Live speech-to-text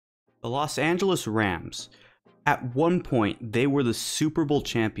The Los Angeles Rams. At one point, they were the Super Bowl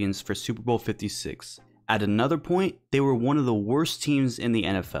champions for Super Bowl 56. At another point, they were one of the worst teams in the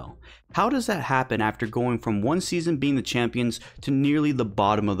NFL. How does that happen after going from one season being the champions to nearly the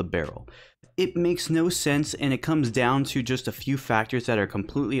bottom of the barrel? It makes no sense, and it comes down to just a few factors that are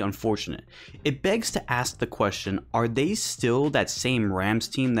completely unfortunate. It begs to ask the question, are they still that same Rams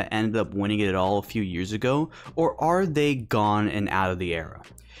team that ended up winning it all a few years ago, or are they gone and out of the era?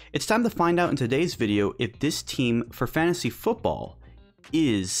 It's time to find out in today's video if this team for fantasy football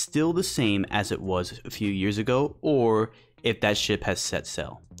is still the same as it was a few years ago, or if that ship has set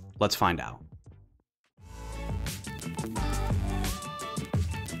sail. Let's find out.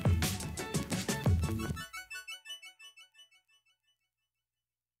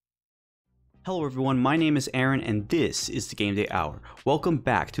 Hello everyone, my name is Aaron and this is the Game Day Hour. Welcome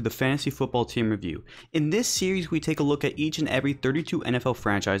back to the Fantasy Football Team Review. In this series, we take a look at each and every 32 NFL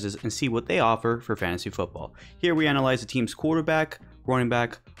franchises and see what they offer for fantasy football. Here we analyze the team's quarterback, running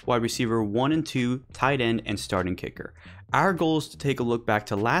back, wide receiver 1 and 2, tight end, and starting kicker. Our goal is to take a look back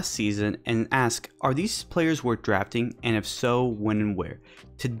to last season and ask, are these players worth drafting, and if so, when and where?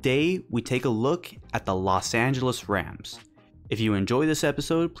 Today, we take a look at the Los Angeles Rams. If you enjoy this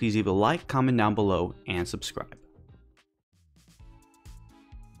episode, please leave a like, comment down below, and subscribe.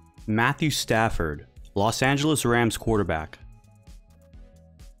 Matthew Stafford, Los Angeles Rams quarterback.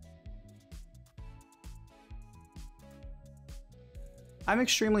 I'm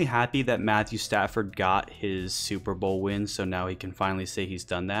extremely happy that Matthew Stafford got his Super Bowl win, so now he can finally say he's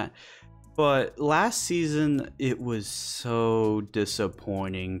done that. But last season, it was so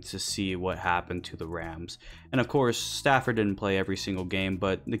disappointing to see what happened to the Rams. And of course, Stafford didn't play every single game,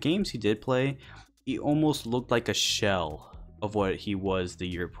 but the games he did play, he almost looked like a shell of what he was the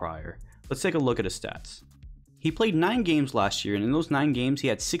year prior. Let's take a look at his stats. He played 9 games last year, and in those 9 games, he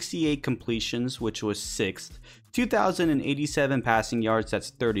had 68 completions, which was 6th, 2,087 passing yards,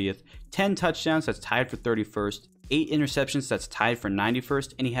 that's 30th, 10 touchdowns, that's tied for 31st, 8 interceptions, that's tied for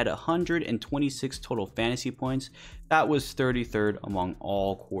 91st, and he had 126 total fantasy points. That was 33rd among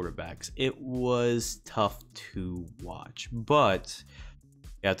all quarterbacks. It was tough to watch, but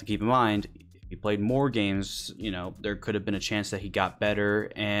you have to keep in mind, if he played more games, there could have been a chance that he got better,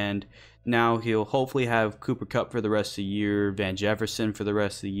 and now he'll hopefully have Cooper Kupp for the rest of the year, Van Jefferson for the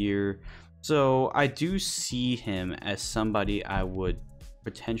rest of the year. So I do see him as somebody I would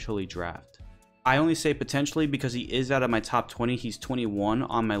potentially draft. I only say potentially because he is out of my top 20. He's 21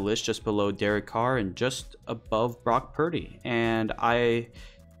 on my list, just below Derek Carr and just above Brock Purdy. And I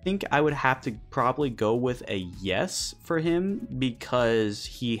think I would have to probably go with a yes for him because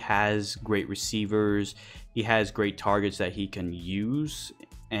he has great receivers. He has great targets that he can use,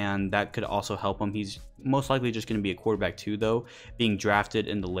 and that could also help him. He's most likely just going to be a quarterback too, though, being drafted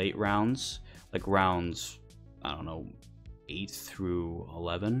in the late rounds, like rounds, I don't know, 8 through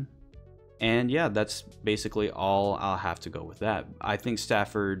 11. And yeah, that's basically all I'll have to go with that. I think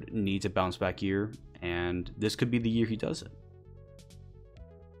Stafford needs a bounce back year, and this could be the year he does it.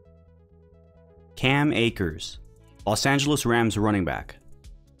 Cam Akers, Los Angeles Rams running back.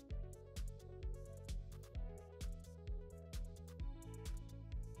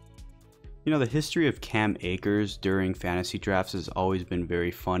 The history of Cam Akers during fantasy drafts has always been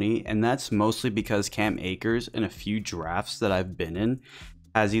very funny, and that's mostly because Cam Akers, in a few drafts that I've been in,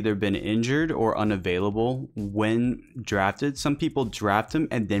 has either been injured or unavailable when drafted. Some people draft him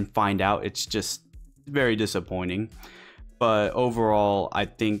and then find out. It's just very disappointing. But overall, I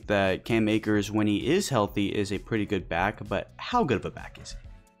think that Cam Akers, when he is healthy, is a pretty good back. But how good of a back is he?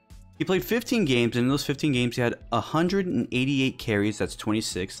 He played 15 games, and in those 15 games, he had 188 carries, that's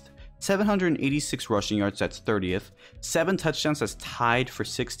 26th. 786 rushing yards, that's 30th, 7 touchdowns, that's tied for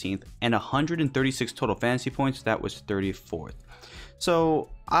 16th, and 136 total fantasy points, that was 34th. So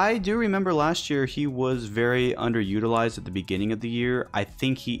I do remember last year he was very underutilized at the beginning of the year. I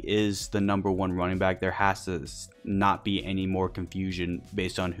think he is the #1 running back. There has to not be any more confusion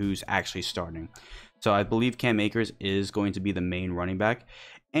based on who's actually starting. So I believe Cam Akers is going to be the main running back.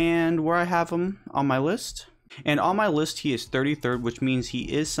 And where I have him on my list, he is 33rd, which means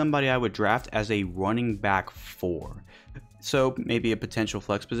he is somebody I would draft as a running back 4. So maybe a potential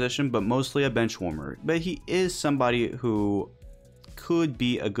flex position, but mostly a bench warmer. But he is somebody who could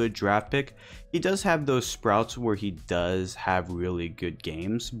be a good draft pick. He does have those sprouts where he does have really good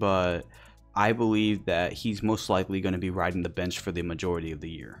games, but I believe that he's most likely going to be riding the bench for the majority of the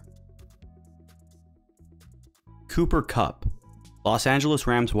year. Cooper Kupp, Los Angeles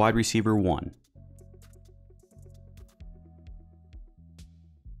Rams wide receiver 1.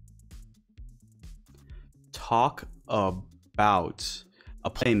 Talk about a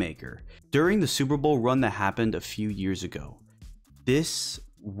playmaker. During the Super Bowl run that happened a few years ago, this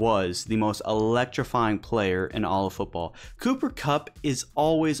was the most electrifying player in all of football. Cooper Kupp is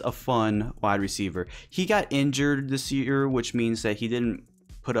always a fun wide receiver. He got injured this year, which means that he didn't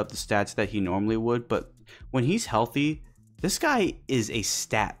put up the stats that he normally would, but when he's healthy, this guy is a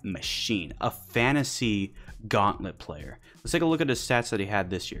stat machine, a fantasy gauntlet player. Let's take a look at the stats that he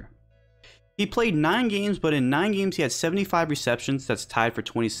had this year. He played 9 games, but in 9 games he had 75 receptions, that's tied for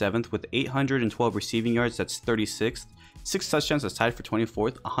 27th, with 812 receiving yards, that's 36th. 6 touchdowns, that's tied for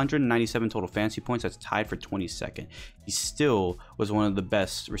 24th. 197 total fantasy points, that's tied for 22nd. He still was one of the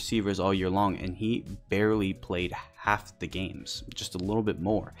best receivers all year long, and he barely played half the games, just a little bit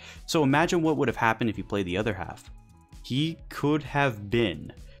more. So imagine what would have happened if he played the other half. He could have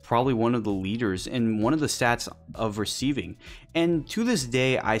been probably one of the leaders in one of the stats of receiving. And to this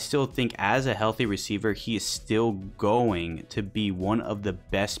day, I still think as a healthy receiver, he is still going to be one of the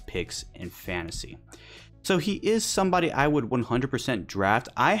best picks in fantasy. So he is somebody I would 100% draft.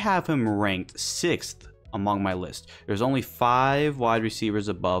 I have him ranked 6th among my list. There's only 5 wide receivers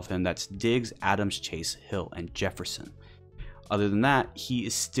above him. That's Diggs, Adams, Chase, Hill, and Jefferson. Other than that, he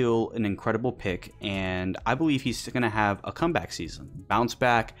is still an incredible pick, and I believe he's going to have a comeback season. Bounce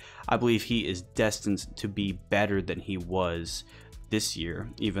back. I believe he is destined to be better than he was this year,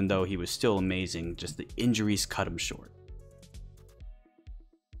 even though he was still amazing. Just the injuries cut him short.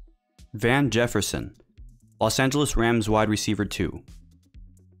 Van Jefferson, Los Angeles Rams wide receiver 2.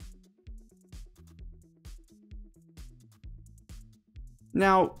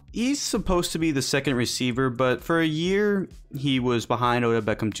 Now, he's supposed to be the second receiver, but for a year, he was behind Odell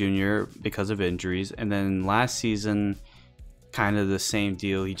Beckham Jr. because of injuries. And then last season, kind of the same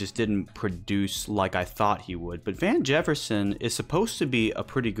deal. He just didn't produce like I thought he would. But Van Jefferson is supposed to be a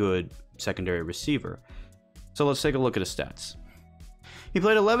pretty good secondary receiver. So let's take a look at his stats. He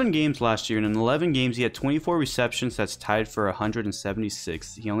played 11 games last year, and in 11 games, he had 24 receptions, that's tied for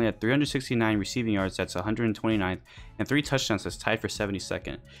 176. He only had 369 receiving yards, that's 129th, and 3 touchdowns, that's tied for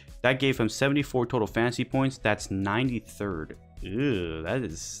 72nd. That gave him 74 total fantasy points, that's 93rd.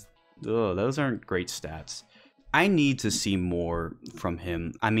 Those aren't great stats. I need to see more from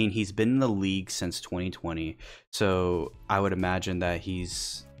him. I mean, he's been in the league since 2020, so I would imagine that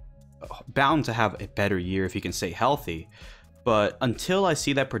he's bound to have a better year if he can stay healthy. But until I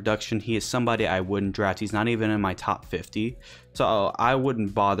see that production, he is somebody I wouldn't draft. He's not even in my top 50. So I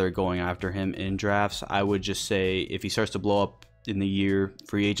wouldn't bother going after him in drafts. I would just say if he starts to blow up in the year,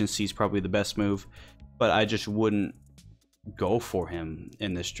 free agency is probably the best move. But I just wouldn't go for him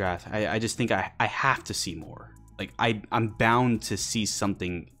in this draft. I just think I have to see more. Like I'm bound to see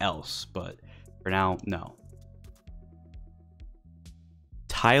something else. But for now, no.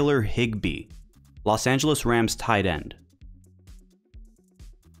 Tyler Higbee, Los Angeles Rams tight end.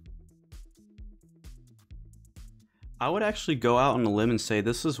 I would actually go out on a limb and say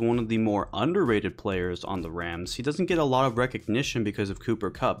this is one of the more underrated players on the Rams. He doesn't get a lot of recognition because of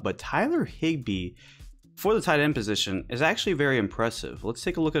Cooper Kupp, but Tyler Higbee for the tight end position is actually very impressive. Let's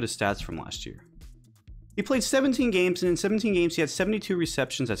take a look at his stats from last year. He played 17 games, and in 17 games he had 72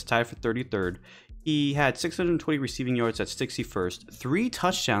 receptions, that's tied for 33rd. He had 620 receiving yards, that's 61st. 3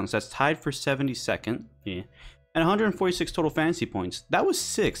 touchdowns, that's tied for 72nd. Yeah. And 146 total fantasy points. That was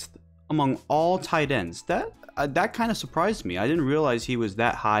 6th among all tight ends. That kind of surprised me. I didn't realize he was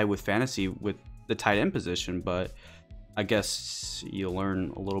that high with fantasy with the tight end position, but I guess you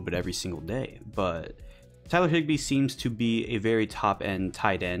learn a little bit every single day. But Tyler Higbee seems to be a very top end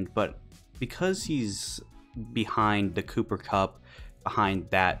tight end, but because he's behind the Cooper Kupp, behind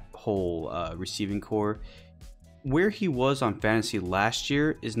that whole receiving core, where he was on fantasy last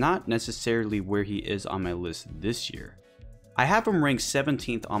year is not necessarily where he is on my list this year. I have him ranked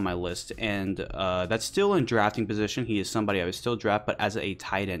 17th on my list, and that's still in drafting position. He is somebody I would still draft, but as a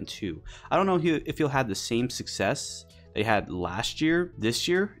tight end too. I don't know if he'll have the same success they had last year, this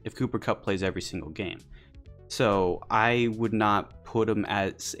year, if Cooper Kupp plays every single game. So I would not put him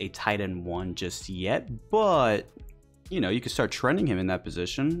as a tight end 1 just yet, but you know, you could start trending him in that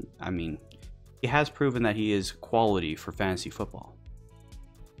position. I mean, he has proven that he is quality for fantasy football.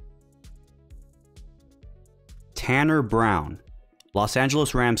 Tanner Brown, Los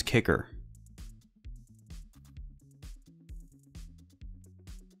Angeles Rams kicker.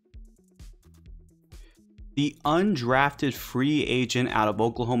 The undrafted free agent out of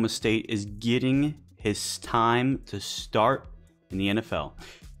Oklahoma State is getting his time to start in the NFL.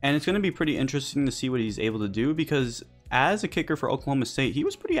 And it's going to be pretty interesting to see what he's able to do, because as a kicker for Oklahoma State, he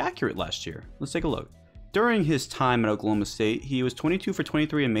was pretty accurate last year. Let's take a look. During his time at Oklahoma State, he was 22 for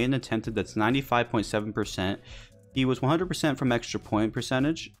 23 and made an attempted, that's 95.7%. He was 100% from extra point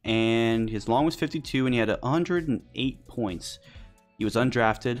percentage, and his long was 52, and he had 108 points. He was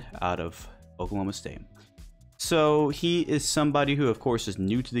undrafted out of Oklahoma State. So he is somebody who, of course, is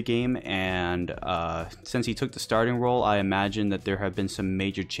new to the game, and since he took the starting role, I imagine that there have been some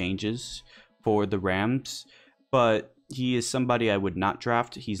major changes for the Rams, but he is somebody I would not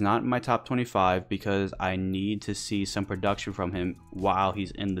draft. He's not in my top 25 because I need to see some production from him while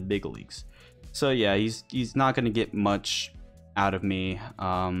he's in the big leagues. So yeah, he's not going to get much out of me.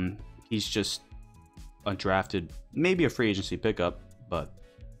 He's just undrafted, maybe a free agency pickup, but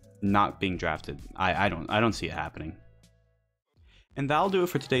not being drafted. I don't see it happening. And that'll do it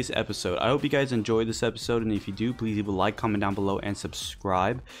for today's episode. I hope you guys enjoyed this episode, and if you do, please leave a like, comment down below, and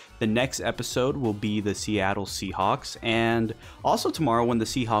subscribe. The next episode will be the Seattle Seahawks, and also tomorrow when the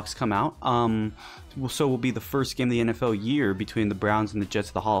Seahawks come out, so will be the first game of the NFL year between the Browns and the Jets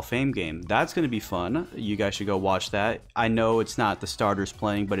of the Hall of Fame game. That's going to be fun. You guys should go watch that. I know it's not the starters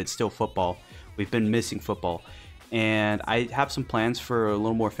playing, but it's still football. We've been missing football. And I have some plans for a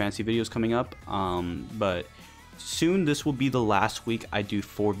little more fancy videos coming up, but soon this will be the last week I do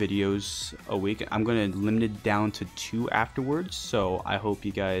 4 videos a week. I'm going to limit it down to 2 afterwards, so I hope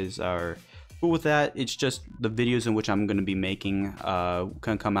you guys are cool with that. It's just the videos in which I'm going to be making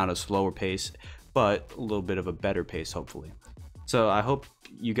can come out at a slower pace, but a little bit of a better pace, hopefully. So I hope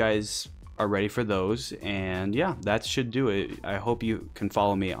you guys are ready for those, and yeah, that should do it. I hope you can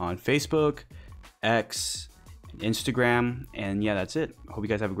follow me on Facebook, X, Instagram, and yeah, that's it. I hope you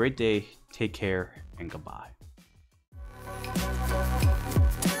guys have a great day. Take care, and goodbye.